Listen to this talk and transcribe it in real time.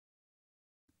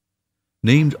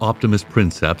Named Optimus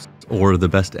Princeps, or the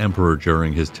best emperor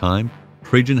during his time,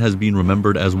 Trajan has been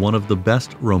remembered as one of the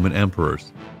best Roman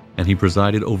emperors, and he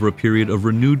presided over a period of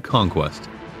renewed conquest,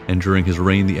 and during his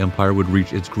reign the empire would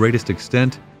reach its greatest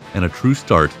extent and a true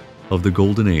start of the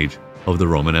golden age of the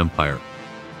Roman Empire.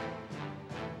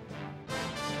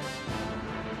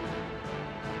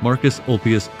 Marcus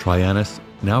Ulpius Traianus,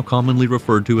 now commonly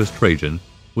referred to as Trajan,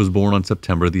 was born on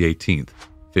September the 18th,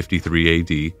 53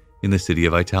 AD, in the city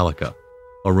of Italica,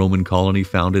 a Roman colony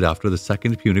founded after the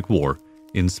Second Punic War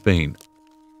in Spain.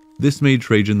 This made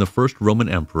Trajan the first Roman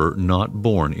emperor not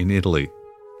born in Italy.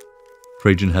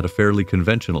 Trajan had a fairly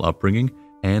conventional upbringing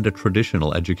and a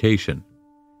traditional education,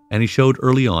 and he showed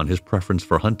early on his preference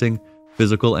for hunting,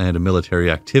 physical and military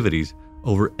activities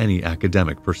over any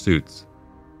academic pursuits.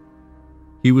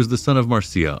 He was the son of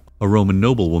Marcia, a Roman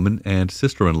noblewoman and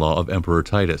sister-in-law of Emperor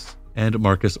Titus, and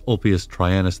Marcus Ulpius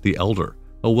Traianus the Elder,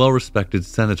 a well-respected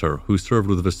senator who served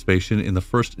with Vespasian in the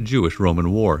First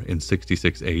Jewish-Roman War in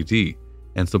 66 AD,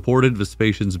 and supported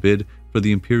Vespasian's bid for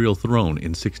the imperial throne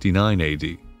in 69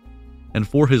 AD. And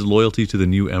for his loyalty to the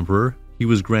new emperor, he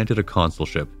was granted a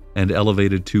consulship and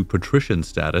elevated to patrician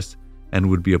status, and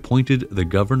would be appointed the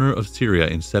governor of Syria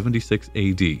in 76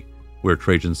 AD, where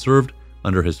Trajan served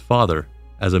under his father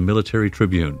as a military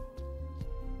tribune.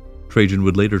 Trajan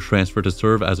would later transfer to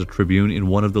serve as a tribune in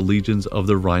one of the legions of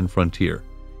the Rhine frontier,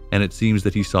 and it seems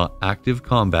that he saw active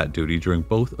combat duty during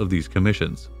both of these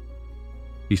commissions.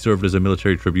 He served as a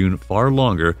military tribune far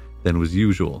longer than was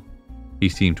usual. He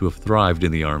seemed to have thrived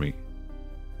in the army.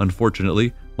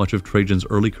 Unfortunately, much of Trajan's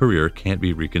early career can't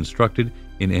be reconstructed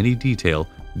in any detail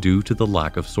due to the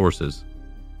lack of sources.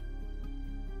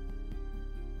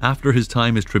 After his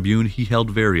time as tribune, he held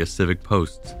various civic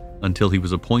posts, until he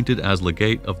was appointed as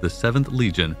legate of the 7th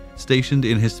Legion stationed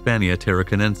in Hispania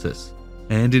Tarraconensis.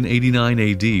 And in 89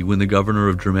 AD, when the governor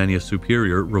of Germania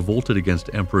Superior revolted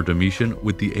against Emperor Domitian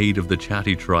with the aid of the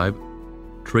Chatti tribe,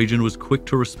 Trajan was quick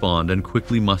to respond and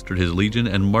quickly mustered his legion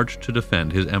and marched to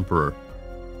defend his emperor.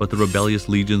 But the rebellious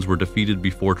legions were defeated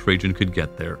before Trajan could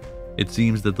get there. It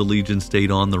seems that the legion stayed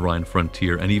on the Rhine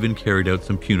frontier and even carried out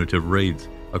some punitive raids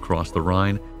across the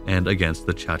Rhine and against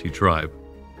the Chatti tribe.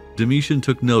 Domitian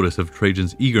took notice of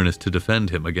Trajan's eagerness to defend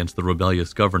him against the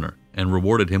rebellious governor and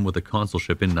rewarded him with a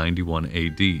consulship in 91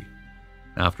 AD.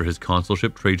 After his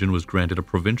consulship, Trajan was granted a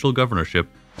provincial governorship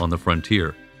on the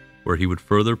frontier, where he would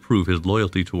further prove his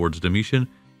loyalty towards Domitian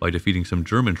by defeating some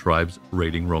German tribes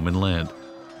raiding Roman land.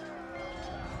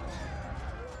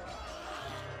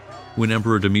 When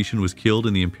Emperor Domitian was killed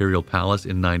in the Imperial Palace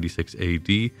in 96 AD,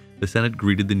 the Senate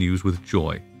greeted the news with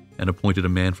joy and appointed a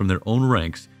man from their own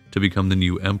ranks to become the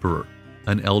new emperor,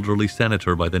 an elderly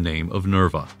senator by the name of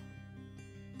Nerva.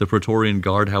 The Praetorian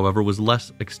Guard, however, was less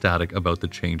ecstatic about the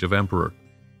change of emperor,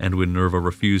 and when Nerva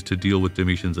refused to deal with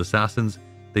Domitian's assassins,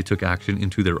 they took action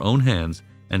into their own hands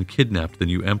and kidnapped the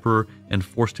new emperor and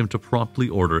forced him to promptly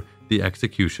order the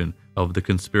execution of the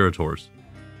conspirators.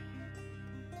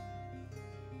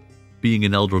 Being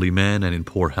an elderly man and in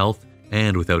poor health,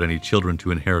 and without any children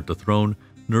to inherit the throne,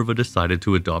 Nerva decided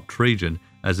to adopt Trajan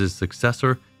as his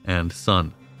successor and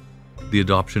son. The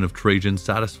adoption of Trajan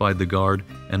satisfied the Guard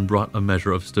and brought a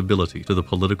measure of stability to the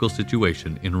political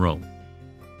situation in Rome.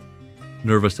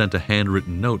 Nerva sent a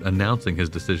handwritten note announcing his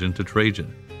decision to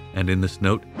Trajan, and in this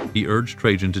note he urged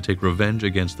Trajan to take revenge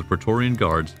against the Praetorian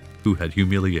Guards who had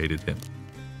humiliated him.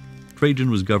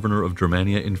 Trajan was governor of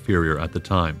Germania Inferior at the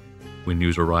time, when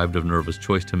news arrived of Nerva's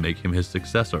choice to make him his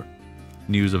successor.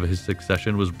 News of his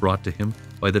succession was brought to him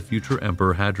by the future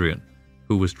Emperor Hadrian,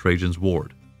 who was Trajan's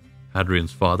ward.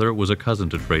 Hadrian's father was a cousin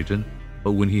to Trajan,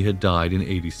 but when he had died in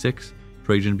 86,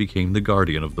 Trajan became the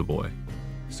guardian of the boy.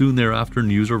 Soon thereafter,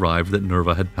 news arrived that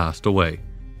Nerva had passed away,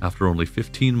 after only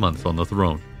 15 months on the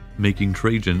throne, making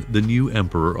Trajan the new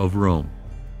emperor of Rome.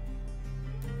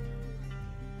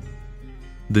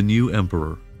 The new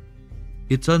emperor.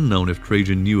 It's unknown if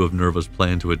Trajan knew of Nerva's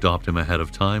plan to adopt him ahead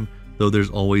of time, though there's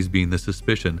always been the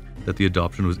suspicion that the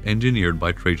adoption was engineered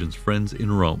by Trajan's friends in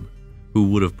Rome, who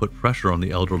would have put pressure on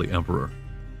the elderly emperor.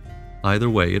 Either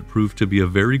way, it proved to be a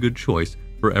very good choice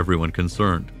for everyone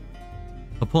concerned.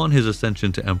 Upon his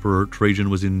ascension to emperor, Trajan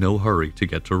was in no hurry to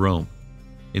get to Rome.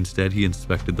 Instead, he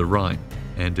inspected the Rhine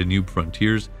and Danube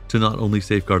frontiers to not only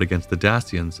safeguard against the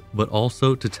Dacians, but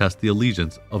also to test the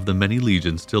allegiance of the many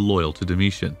legions still loyal to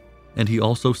Domitian. And he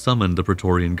also summoned the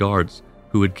Praetorian Guards,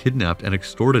 who had kidnapped and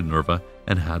extorted Nerva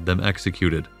and had them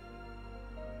executed.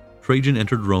 Trajan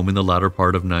entered Rome in the latter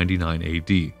part of 99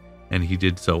 AD, and he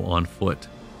did so on foot,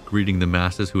 greeting the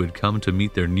masses who had come to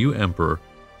meet their new emperor,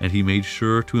 and he made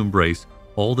sure to embrace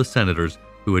all the senators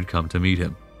who had come to meet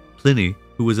him. Pliny,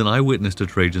 who was an eyewitness to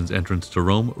Trajan's entrance to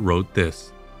Rome, wrote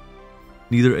this: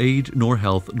 "Neither age nor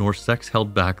health nor sex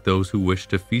held back those who wished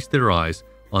to feast their eyes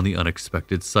on the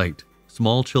unexpected sight.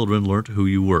 Small children learnt who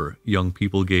you were, young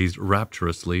people gazed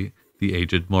rapturously, the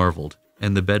aged marveled,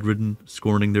 and the bedridden,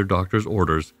 scorning their doctor's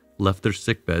orders, left their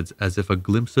sickbeds as if a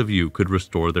glimpse of you could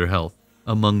restore their health.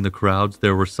 Among the crowds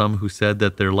there were some who said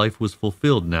that their life was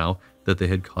fulfilled now that they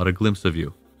had caught a glimpse of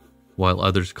you, while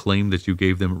others claimed that you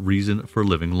gave them reason for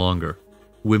living longer.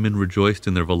 Women rejoiced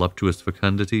in their voluptuous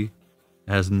fecundity,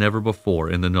 as never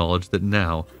before in the knowledge that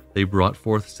now they brought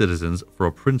forth citizens for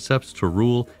a princeps to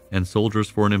rule and soldiers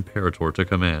for an imperator to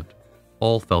command.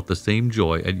 All felt the same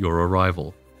joy at your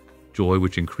arrival, joy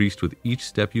which increased with each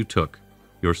step you took,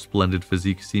 your splendid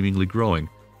physique seemingly growing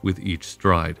with each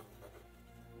stride."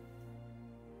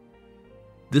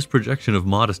 This projection of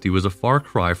modesty was a far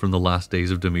cry from the last days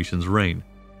of Domitian's reign,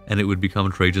 and it would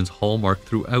become Trajan's hallmark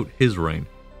throughout his reign,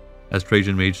 as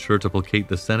Trajan made sure to placate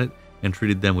the Senate and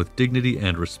treated them with dignity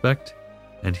and respect,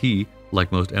 and he,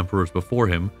 like most emperors before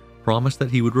him, promised that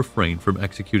he would refrain from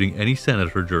executing any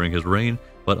senator during his reign,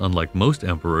 but unlike most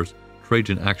emperors,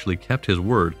 Trajan actually kept his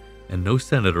word, and no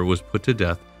senator was put to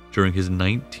death during his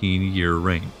 19-year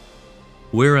reign.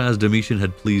 Whereas Domitian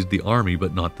had pleased the army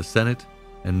but not the Senate,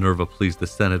 and Nerva pleased the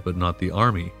Senate but not the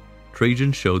army,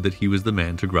 Trajan showed that he was the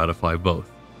man to gratify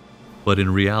both. But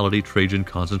in reality, Trajan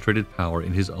concentrated power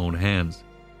in his own hands,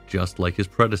 just like his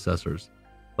predecessors,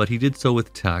 but he did so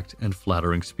with tact and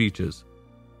flattering speeches.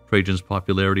 Trajan's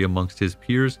popularity amongst his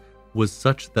peers was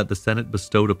such that the Senate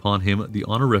bestowed upon him the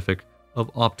honorific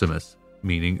of Optimus,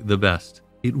 meaning the best.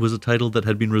 It was a title that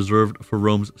had been reserved for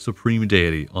Rome's supreme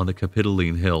deity on the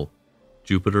Capitoline Hill,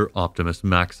 Jupiter Optimus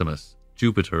Maximus,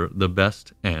 Jupiter the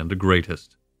best and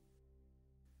greatest.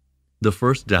 The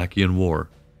First Dacian War.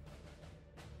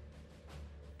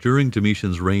 During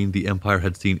Domitian's reign, the empire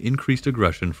had seen increased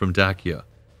aggression from Dacia,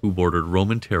 who bordered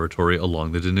Roman territory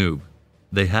along the Danube.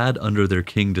 They had, under their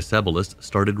king Decebalus,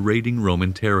 started raiding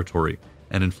Roman territory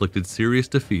and inflicted serious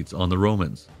defeats on the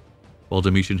Romans. While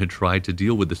Domitian had tried to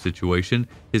deal with the situation,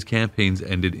 his campaigns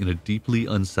ended in a deeply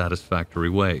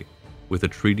unsatisfactory way, with a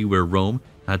treaty where Rome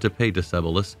had to pay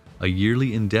Decebalus a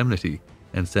yearly indemnity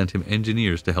and sent him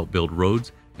engineers to help build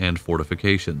roads and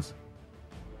fortifications.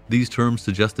 These terms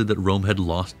suggested that Rome had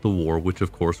lost the war, which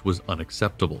of course was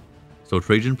unacceptable. So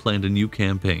Trajan planned a new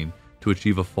campaign to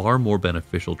achieve a far more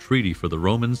beneficial treaty for the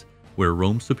Romans, where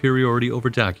Rome's superiority over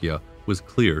Dacia was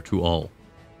clear to all.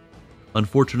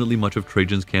 Unfortunately, much of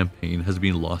Trajan's campaign has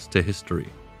been lost to history,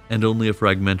 and only a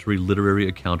fragmentary literary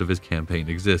account of his campaign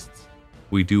exists.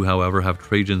 We do, however, have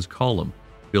Trajan's column,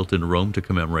 built in Rome to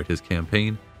commemorate his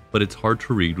campaign, but it's hard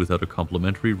to read without a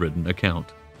complementary written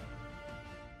account.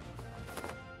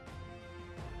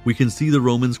 We can see the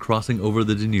Romans crossing over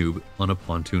the Danube on a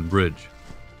pontoon bridge.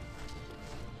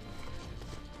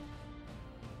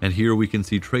 And here we can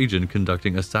see Trajan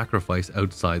conducting a sacrifice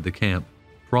outside the camp,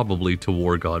 probably to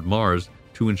war god Mars,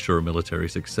 to ensure military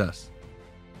success.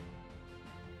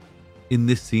 In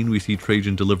this scene we see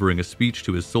Trajan delivering a speech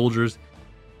to his soldiers,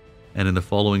 and in the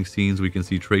following scenes we can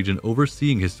see Trajan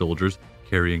overseeing his soldiers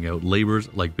carrying out labors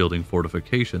like building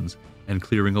fortifications and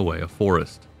clearing away a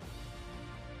forest.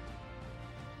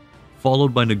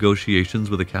 Followed by negotiations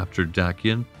with a captured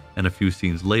Dacian, and a few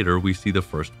scenes later we see the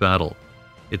first battle.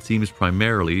 It seems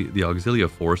primarily the Auxilia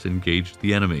force engaged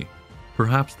the enemy,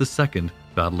 perhaps the second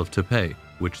Battle of Tepe,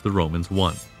 which the Romans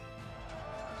won.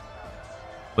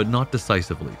 But not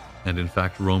decisively, and in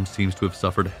fact Rome seems to have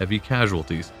suffered heavy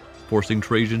casualties, forcing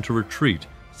Trajan to retreat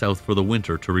south for the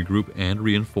winter to regroup and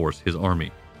reinforce his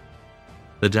army.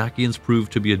 The Dacians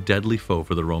proved to be a deadly foe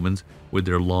for the Romans, with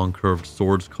their long curved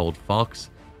swords called falx.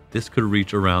 This could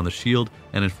reach around the shield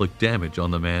and inflict damage on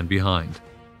the man behind.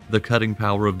 The cutting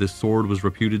power of this sword was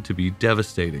reputed to be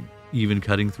devastating, even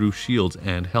cutting through shields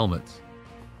and helmets.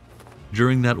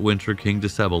 During that winter, King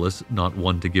Decebalus, not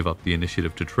one to give up the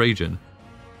initiative to Trajan,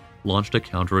 launched a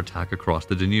counterattack across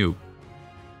the Danube.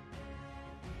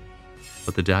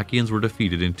 But the Dacians were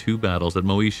defeated in 2 battles at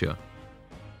Moesia.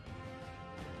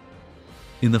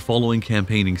 In the following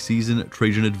campaigning season,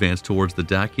 Trajan advanced towards the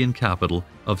Dacian capital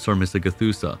of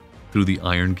Sarmisagathusa through the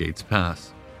Iron Gates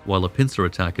Pass, while a pincer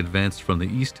attack advanced from the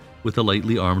east with a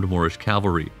lightly armed Moorish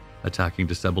cavalry, attacking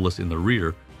Decebalus in the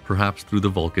rear, perhaps through the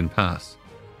Vulcan Pass.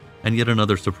 And yet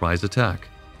another surprise attack,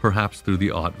 perhaps through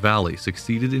the Ott Valley,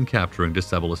 succeeded in capturing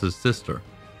Decebalus' sister.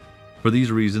 For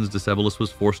these reasons, Decebalus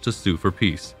was forced to sue for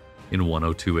peace in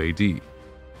 102 AD.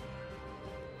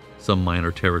 Some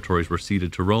minor territories were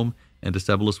ceded to Rome, and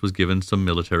Decebalus was given some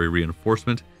military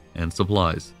reinforcement and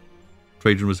supplies.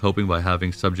 Trajan was hoping by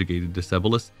having subjugated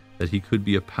Decebalus that he could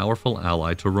be a powerful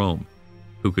ally to Rome.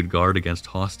 who could guard against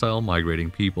hostile migrating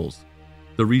peoples.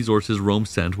 The resources Rome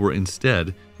sent were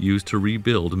instead used to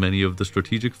rebuild many of the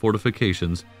strategic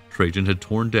fortifications Trajan had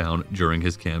torn down during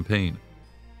his campaign.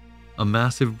 A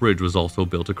massive bridge was also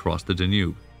built across the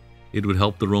Danube. It would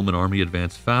help the Roman army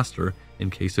advance faster in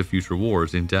case of future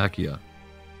wars in Dacia.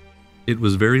 It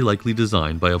was very likely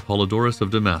designed by Apollodorus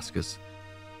of Damascus,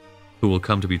 who will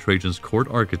come to be Trajan's court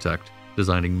architect,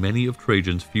 designing many of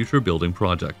Trajan's future building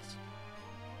projects.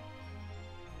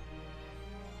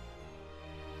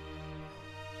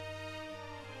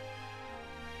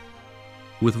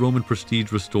 With Roman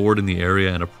prestige restored in the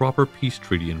area and a proper peace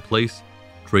treaty in place,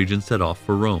 Trajan set off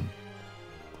for Rome.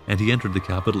 And he entered the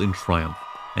capital in triumph,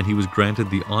 and he was granted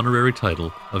the honorary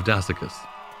title of Dacicus.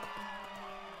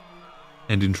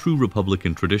 And in true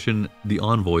Republican tradition, the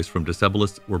envoys from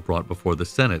Decebalus were brought before the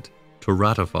Senate to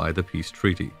ratify the peace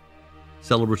treaty.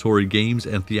 Celebratory games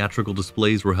and theatrical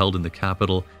displays were held in the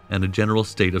capital, and a general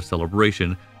state of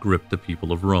celebration gripped the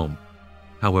people of Rome.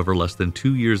 However, less than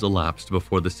 2 years elapsed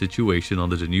before the situation on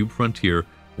the Danube frontier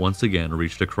once again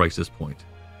reached a crisis point.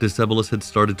 Decebalus had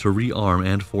started to rearm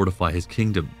and fortify his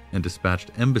kingdom, and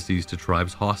dispatched embassies to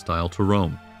tribes hostile to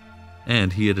Rome.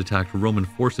 And he had attacked Roman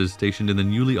forces stationed in the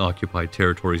newly occupied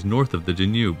territories north of the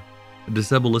Danube.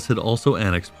 Decebalus had also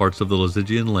annexed parts of the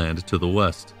Lazigian land to the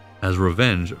west, as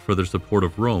revenge for their support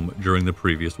of Rome during the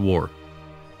previous war.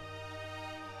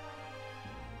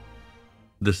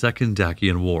 The Second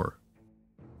Dacian War.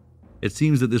 It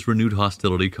seems that this renewed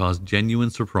hostility caused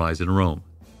genuine surprise in Rome.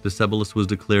 Decebalus was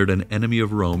declared an enemy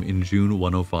of Rome in June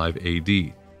 105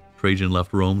 AD. Trajan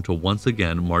left Rome to once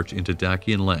again march into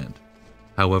Dacian land.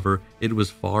 However, it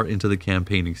was far into the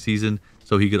campaigning season,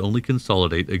 so he could only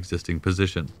consolidate existing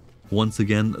position. Once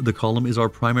again, the column is our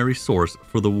primary source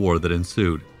for the war that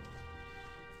ensued.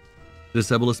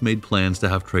 Decebalus made plans to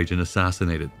have Trajan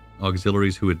assassinated.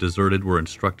 Auxiliaries who had deserted were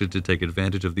instructed to take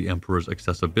advantage of the emperor's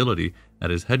accessibility at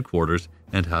his headquarters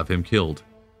and have him killed.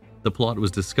 The plot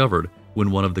was discovered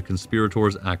when one of the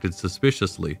conspirators acted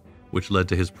suspiciously, which led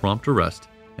to his prompt arrest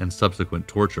and subsequent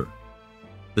torture.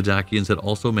 The Dacians had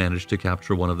also managed to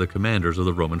capture one of the commanders of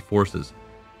the Roman forces,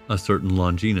 a certain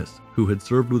Longinus, who had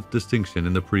served with distinction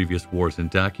in the previous wars in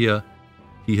Dacia.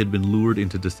 He had been lured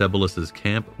into Decebalus's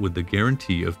camp with the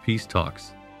guarantee of peace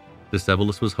talks.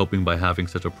 Decebalus was hoping by having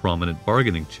such a prominent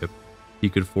bargaining chip, he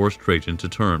could force Trajan to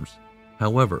terms.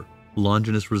 However,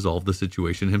 Longinus resolved the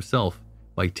situation himself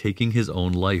by taking his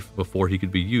own life before he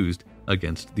could be used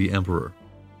against the emperor.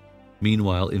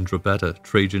 Meanwhile, in Drobeta,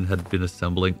 Trajan had been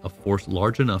assembling a force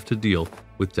large enough to deal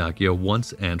with Dacia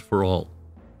once and for all.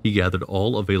 He gathered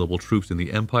all available troops in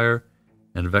the empire,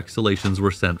 and vexallations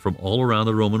were sent from all around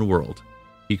the Roman world.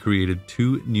 He created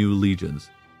 2 new legions,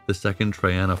 the 2nd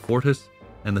Traiana Fortis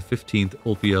and the 15th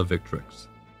Ulpia Victrix.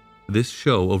 This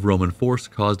show of Roman force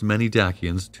caused many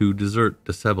Dacians to desert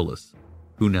Decebalus,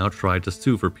 who now tried to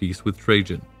sue for peace with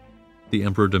Trajan. The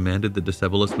emperor demanded that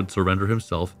Decebalus would surrender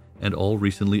himself and all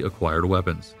recently acquired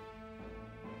weapons.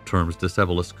 Terms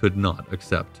Decebalus could not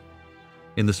accept.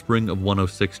 In the spring of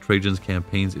 106, Trajan's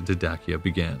campaigns into Dacia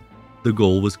began. The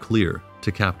goal was clear: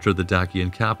 to capture the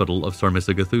Dacian capital of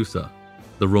Sarmisagethusa.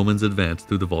 The Romans advanced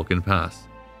through the Vulcan Pass,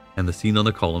 and the scene on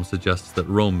the column suggests that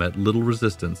Rome met little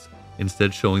resistance,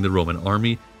 instead showing the Roman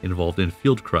army involved in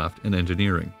fieldcraft and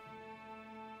engineering.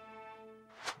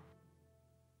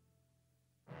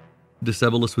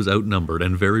 Decebalus was outnumbered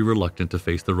and very reluctant to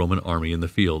face the Roman army in the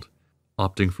field,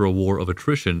 opting for a war of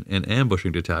attrition and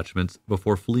ambushing detachments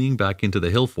before fleeing back into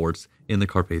the hill forts in the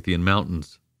Carpathian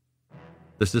Mountains.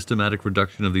 The systematic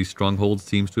reduction of these strongholds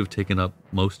seems to have taken up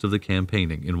most of the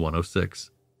campaigning in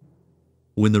 106.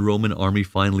 When the Roman army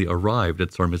finally arrived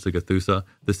at Sarmisagethusa,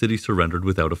 the city surrendered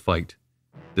without a fight.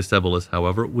 Decebalus,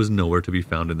 however, was nowhere to be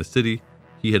found in the city.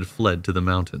 He had fled to the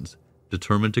mountains,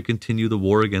 determined to continue the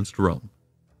war against Rome.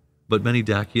 But many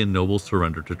Dacian nobles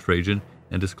surrendered to Trajan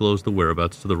and disclosed the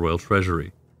whereabouts to the royal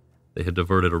treasury. They had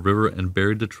diverted a river and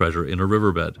buried the treasure in a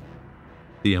riverbed.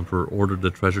 The emperor ordered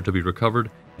the treasure to be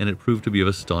recovered, and it proved to be of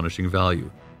astonishing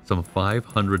value, some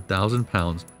 500,000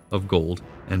 pounds of gold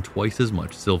and twice as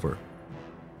much silver.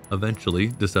 Eventually,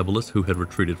 Decebalus, who had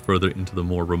retreated further into the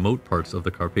more remote parts of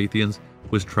the Carpathians,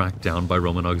 was tracked down by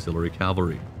Roman auxiliary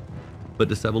cavalry. But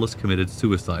Decebalus committed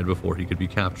suicide before he could be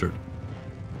captured.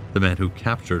 The man who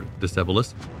captured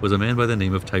Decebalus was a man by the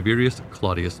name of Tiberius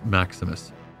Claudius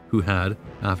Maximus, who had,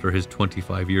 after his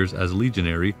 25 years as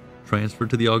legionary, transferred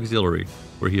to the auxiliary,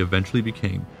 where he eventually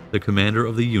became the commander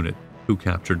of the unit who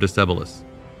captured Decebalus.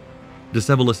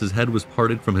 Decebalus's head was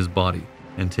parted from his body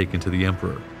and taken to the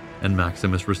emperor, and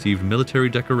Maximus received military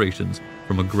decorations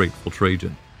from a grateful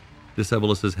Trajan.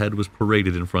 Decebalus's head was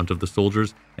paraded in front of the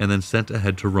soldiers and then sent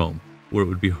ahead to Rome, where it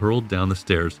would be hurled down the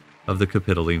stairs of the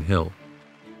Capitoline Hill.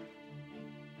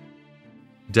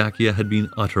 Dacia had been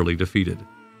utterly defeated.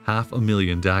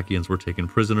 500,000 Dacians were taken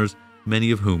prisoners,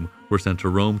 many of whom were sent to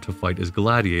Rome to fight as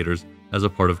gladiators as a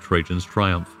part of Trajan's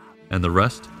triumph, and the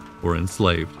rest were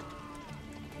enslaved.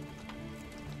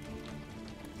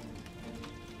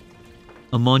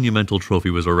 A monumental trophy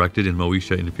was erected in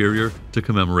Moesia Inferior to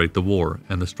commemorate the war,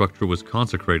 and the structure was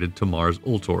consecrated to Mars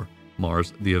Ultor,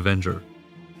 Mars the Avenger.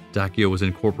 Dacia was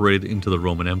incorporated into the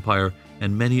Roman Empire,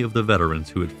 and many of the veterans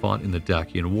who had fought in the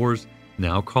Dacian Wars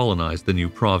now colonized the new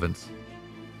province.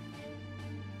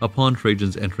 Upon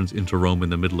Trajan's entrance into Rome in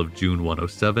the middle of June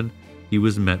 107, he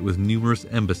was met with numerous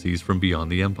embassies from beyond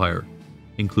the empire,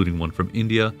 including one from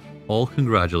India, all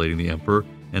congratulating the emperor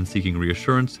and seeking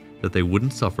reassurance that they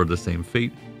wouldn't suffer the same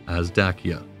fate as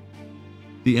Dacia.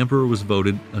 The emperor was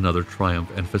voted another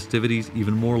triumph, and festivities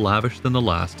even more lavish than the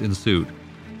last ensued.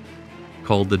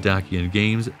 Called the Dacian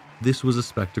Games, this was a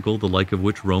spectacle the like of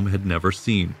which Rome had never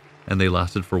seen, and they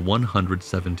lasted for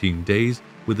 117 days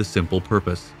with a simple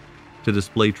purpose: to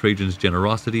display Trajan's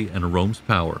generosity and Rome's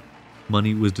power.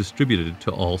 Money was distributed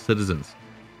to all citizens.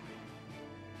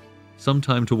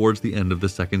 Sometime towards the end of the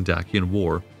Second Dacian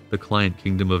War, the client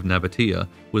kingdom of Nabatea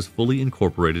was fully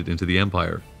incorporated into the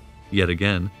empire. Yet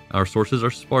again, our sources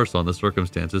are sparse on the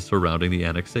circumstances surrounding the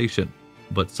annexation,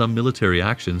 but some military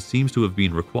action seems to have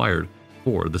been required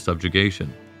for the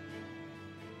subjugation.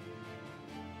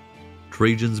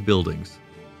 Trajan's buildings.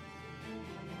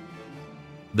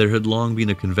 There had long been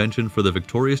a convention for the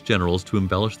victorious generals to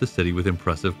embellish the city with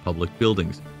impressive public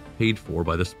buildings, paid for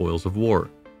by the spoils of war.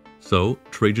 So,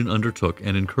 Trajan undertook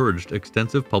and encouraged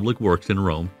extensive public works in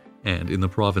Rome and in the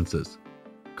provinces.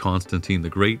 Constantine the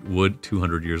Great would,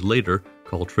 200 years later,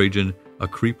 call Trajan a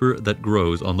creeper that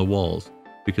grows on the walls,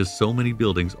 because so many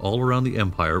buildings all around the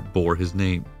empire bore his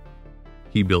name.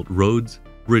 He built roads,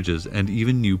 bridges, and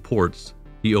even new ports.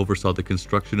 He oversaw the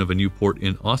construction of a new port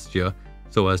in Ostia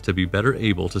so as to be better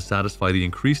able to satisfy the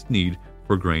increased need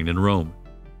for grain in Rome.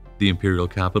 The imperial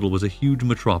capital was a huge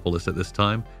metropolis at this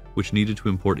time, which needed to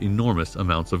import enormous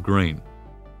amounts of grain.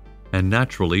 And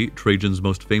naturally, Trajan's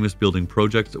most famous building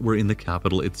projects were in the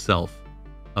capital itself.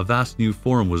 A vast new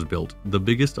forum was built, the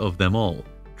biggest of them all,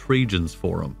 Trajan's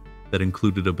Forum, that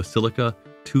included a basilica,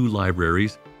 2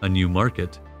 libraries, a new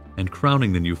market, and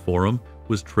crowning the new forum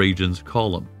was Trajan's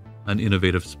Column, an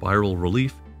innovative spiral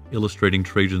relief illustrating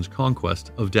Trajan's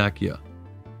conquest of Dacia.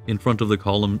 In front of the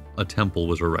column, a temple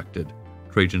was erected.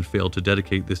 Trajan failed to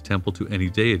dedicate this temple to any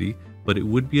deity, but it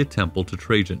would be a temple to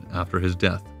Trajan after his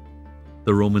death.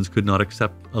 The Romans could not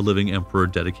accept a living emperor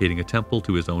dedicating a temple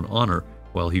to his own honor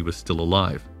while he was still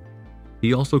alive.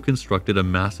 He also constructed a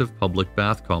massive public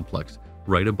bath complex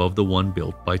right above the one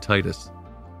built by Titus,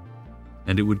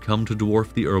 and it would come to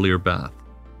dwarf the earlier bath.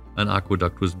 An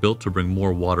aqueduct was built to bring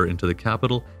more water into the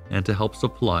capital and to help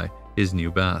supply his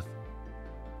new bath.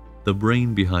 The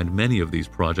brain behind many of these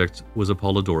projects was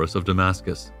Apollodorus of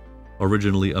Damascus,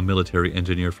 originally a military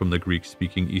engineer from the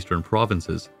Greek-speaking eastern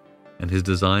provinces, and his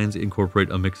designs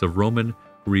incorporate a mix of Roman,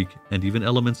 Greek, and even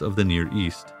elements of the Near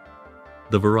East.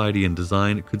 The variety in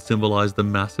design could symbolize the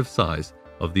massive size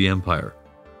of the empire.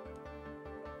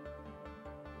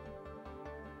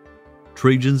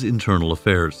 Trajan's internal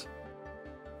affairs.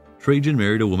 Trajan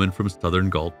married a woman from southern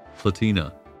Gaul,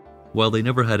 Plotina. While they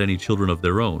never had any children of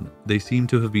their own, they seem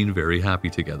to have been very happy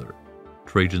together.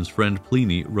 Trajan's friend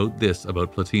Pliny wrote this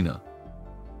about Plotina: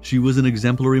 "She was an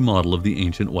exemplary model of the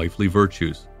ancient wifely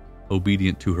virtues,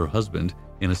 obedient to her husband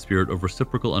in a spirit of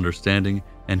reciprocal understanding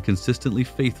and consistently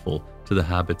faithful to the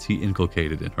habits he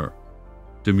inculcated in her.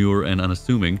 Demure and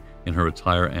unassuming in her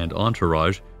attire and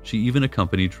entourage, she even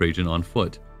accompanied Trajan on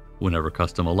foot, whenever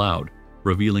custom allowed,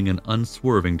 revealing an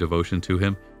unswerving devotion to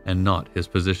him and not his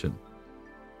position."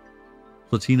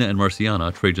 Plotina and Marciana,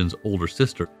 Trajan's older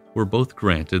sister, were both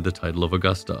granted the title of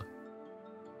Augusta.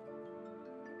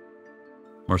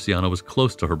 Marciana was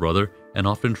close to her brother and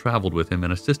often traveled with him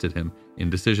and assisted him in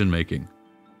decision-making.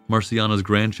 Marciana's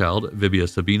grandchild, Vibia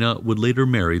Sabina, would later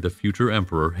marry the future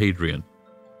emperor Hadrian.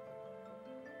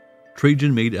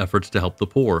 Trajan made efforts to help the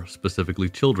poor, specifically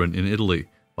children in Italy,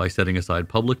 by setting aside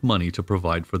public money to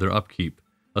provide for their upkeep,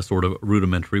 a sort of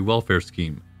rudimentary welfare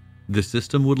scheme. This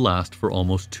system would last for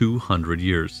almost 200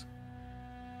 years.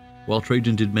 While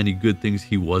Trajan did many good things,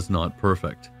 he was not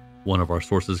perfect. One of our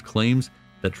sources claims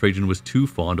that Trajan was too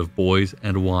fond of boys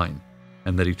and wine,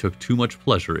 and that he took too much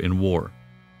pleasure in war.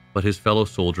 But his fellow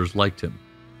soldiers liked him.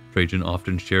 Trajan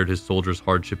often shared his soldiers'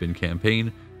 hardship in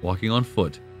campaign, walking on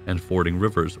foot and fording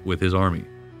rivers with his army.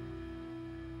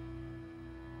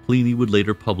 Pliny would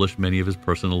later publish many of his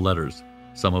personal letters.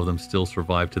 Some of them still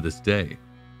survive to this day.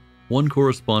 One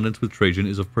correspondence with Trajan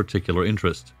is of particular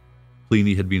interest.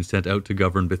 Pliny had been sent out to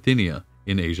govern Bithynia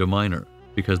in Asia Minor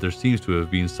because there seems to have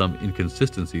been some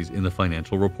inconsistencies in the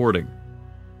financial reporting.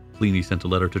 Pliny sent a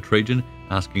letter to Trajan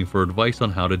asking for advice on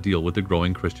how to deal with the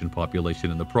growing Christian population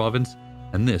in the province,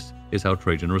 and this is how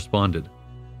Trajan responded.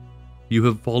 "You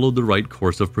have followed the right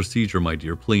course of procedure, my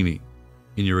dear Pliny,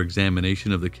 in your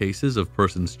examination of the cases of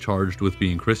persons charged with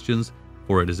being Christians,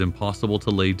 for it is impossible to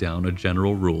lay down a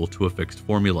general rule to a fixed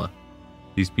formula.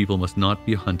 These people must not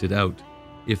be hunted out.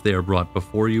 If they are brought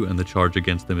before you and the charge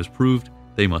against them is proved,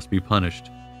 they must be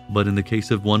punished. But in the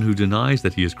case of one who denies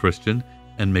that he is Christian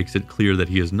and makes it clear that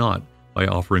he is not by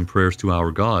offering prayers to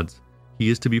our gods, he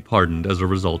is to be pardoned as a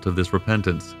result of this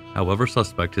repentance, however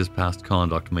suspect his past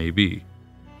conduct may be.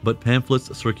 But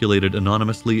pamphlets circulated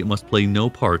anonymously must play no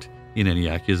part in any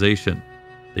accusation.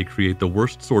 They create the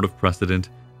worst sort of precedent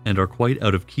and are quite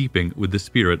out of keeping with the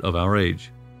spirit of our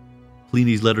age."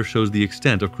 Pliny's letter shows the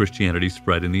extent of Christianity's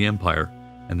spread in the empire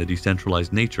and the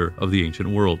decentralized nature of the ancient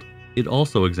world. It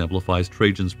also exemplifies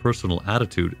Trajan's personal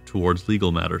attitude towards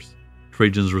legal matters.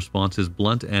 Trajan's response is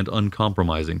blunt and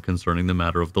uncompromising concerning the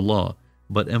matter of the law,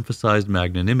 but emphasized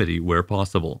magnanimity where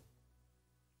possible.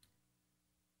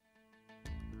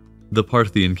 The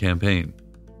Parthian Campaign.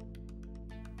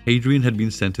 Hadrian had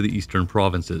been sent to the eastern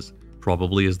provinces,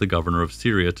 probably as the governor of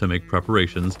Syria, to make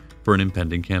preparations for an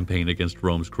impending campaign against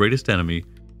Rome's greatest enemy,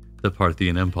 the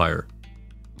Parthian Empire.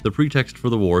 The pretext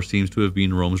for the war seems to have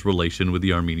been Rome's relation with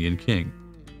the Armenian king.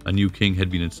 A new king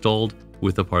had been installed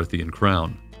with the Parthian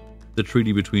crown. The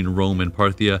treaty between Rome and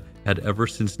Parthia had ever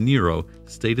since Nero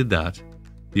stated that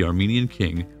the Armenian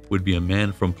king would be a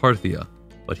man from Parthia,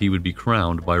 but he would be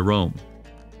crowned by Rome.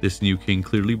 This new king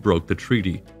clearly broke the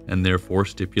treaty and therefore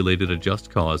stipulated a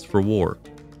just cause for war.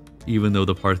 Even though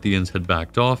the Parthians had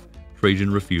backed off,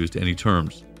 Trajan refused any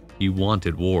terms. He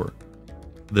wanted war.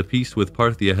 The peace with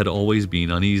Parthia had always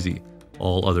been uneasy.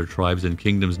 All other tribes and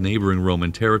kingdoms neighboring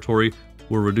Roman territory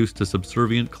were reduced to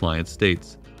subservient client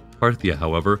states. Parthia,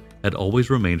 however, had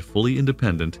always remained fully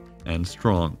independent and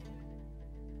strong.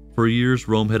 For years,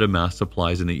 Rome had amassed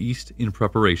supplies in the east in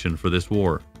preparation for this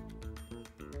war.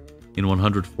 In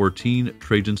 114,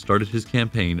 Trajan started his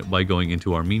campaign by going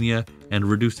into Armenia and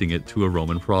reducing it to a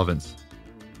Roman province.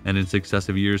 And in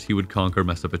successive years he would conquer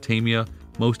Mesopotamia,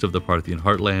 most of the Parthian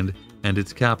heartland, and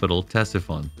its capital,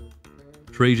 Ctesiphon.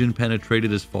 Trajan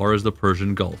penetrated as far as the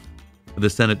Persian Gulf. The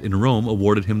Senate in Rome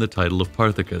awarded him the title of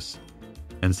Parthicus,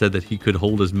 and said that he could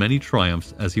hold as many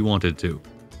triumphs as he wanted to.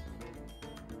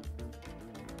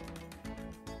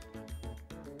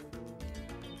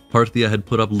 Parthia had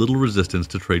put up little resistance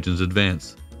to Trajan's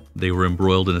advance. They were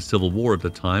embroiled in a civil war at the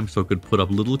time, so could put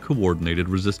up little coordinated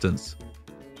resistance.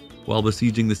 While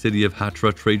besieging the city of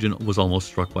Hatra, Trajan was almost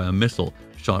struck by a missile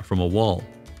shot from a wall.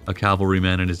 A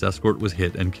cavalryman and his escort was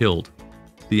hit and killed.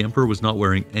 The emperor was not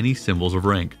wearing any symbols of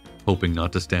rank, hoping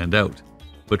not to stand out.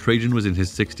 But Trajan was in his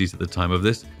 60s at the time of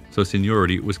this, so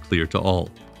seniority was clear to all,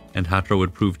 and Hatra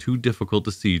would prove too difficult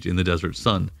to siege in the desert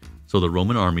sun, so the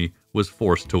Roman army was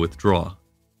forced to withdraw.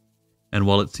 And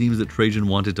while it seems that Trajan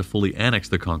wanted to fully annex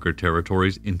the conquered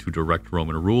territories into direct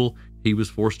Roman rule, he was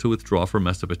forced to withdraw from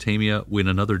Mesopotamia when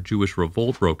another Jewish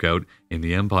revolt broke out in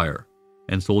the empire,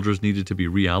 and soldiers needed to be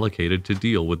reallocated to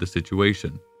deal with the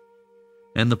situation.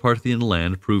 And the Parthian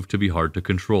land proved to be hard to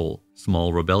control.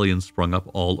 Small rebellions sprung up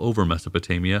all over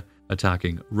Mesopotamia,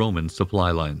 attacking Roman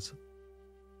supply lines.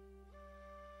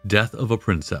 Death of a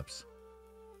Princeps.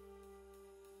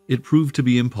 It proved to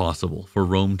be impossible for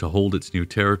Rome to hold its new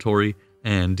territory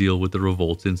and deal with the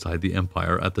revolts inside the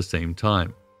empire at the same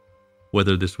time.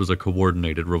 Whether this was a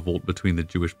coordinated revolt between the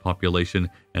Jewish population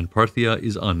and Parthia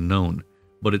is unknown,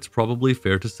 but it's probably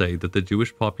fair to say that the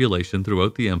Jewish population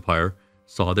throughout the empire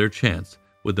saw their chance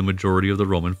with the majority of the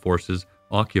Roman forces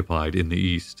occupied in the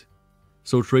east.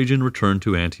 So Trajan returned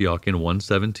to Antioch in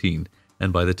 117,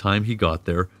 and by the time he got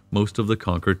there, most of the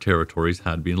conquered territories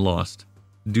had been lost.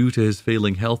 Due to his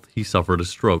failing health, he suffered a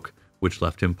stroke, which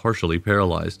left him partially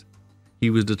paralyzed. He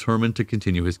was determined to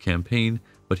continue his campaign,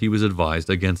 but he was advised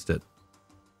against it.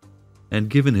 And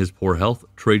given his poor health,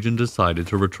 Trajan decided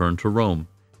to return to Rome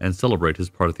and celebrate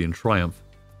his Parthian triumph,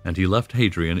 and he left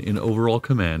Hadrian in overall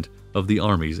command of the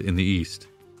armies in the east.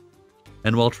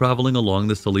 And while traveling along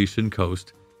the Cilician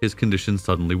coast, his condition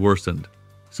suddenly worsened,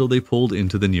 so they pulled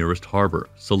into the nearest harbor,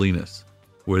 Selinus,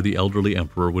 where the elderly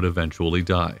emperor would eventually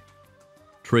die.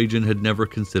 Trajan had never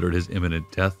considered his imminent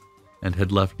death and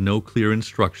had left no clear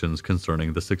instructions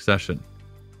concerning the succession,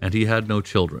 and he had no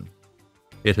children.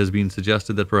 It has been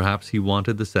suggested that perhaps he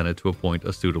wanted the Senate to appoint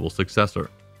a suitable successor.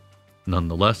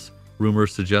 Nonetheless,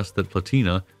 rumors suggest that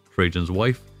Plotina, Trajan's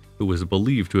wife, who was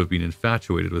believed to have been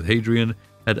infatuated with Hadrian,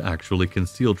 had actually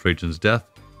concealed Trajan's death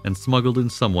and smuggled in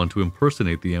someone to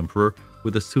impersonate the emperor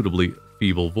with a suitably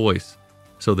feeble voice,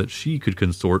 so that she could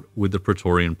consort with the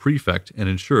Praetorian prefect and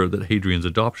ensure that Hadrian's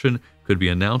adoption could be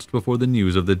announced before the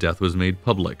news of the death was made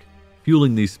public.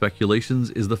 Fueling these speculations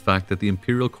is the fact that the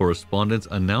imperial correspondence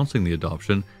announcing the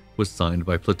adoption was signed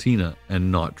by Plotina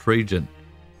and not Trajan.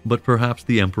 But perhaps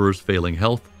the emperor's failing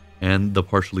health and the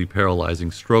partially paralyzing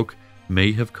stroke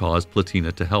may have caused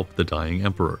Plotina to help the dying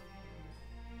emperor.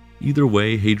 Either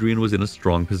way, Hadrian was in a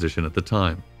strong position at the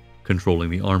time, controlling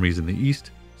the armies in the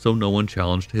east, so no one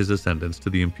challenged his ascendance to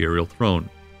the imperial throne.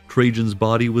 Trajan's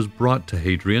body was brought to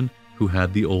Hadrian, who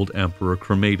had the old emperor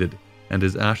cremated, and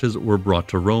his ashes were brought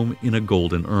to Rome in a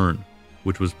golden urn,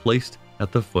 which was placed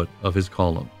at the foot of his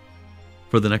column.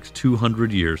 For the next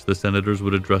 200 years, the senators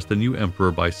would address the new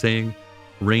emperor by saying,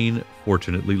 "Reign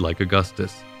fortunately like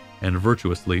Augustus, and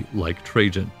virtuously like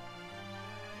Trajan."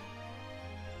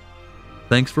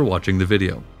 Thanks for watching the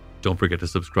video. Don't forget to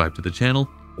subscribe to the channel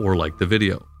or like the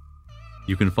video.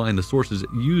 You can find the sources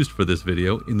used for this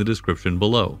video in the description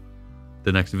below.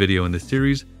 The next video in this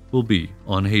series will be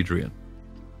on Hadrian.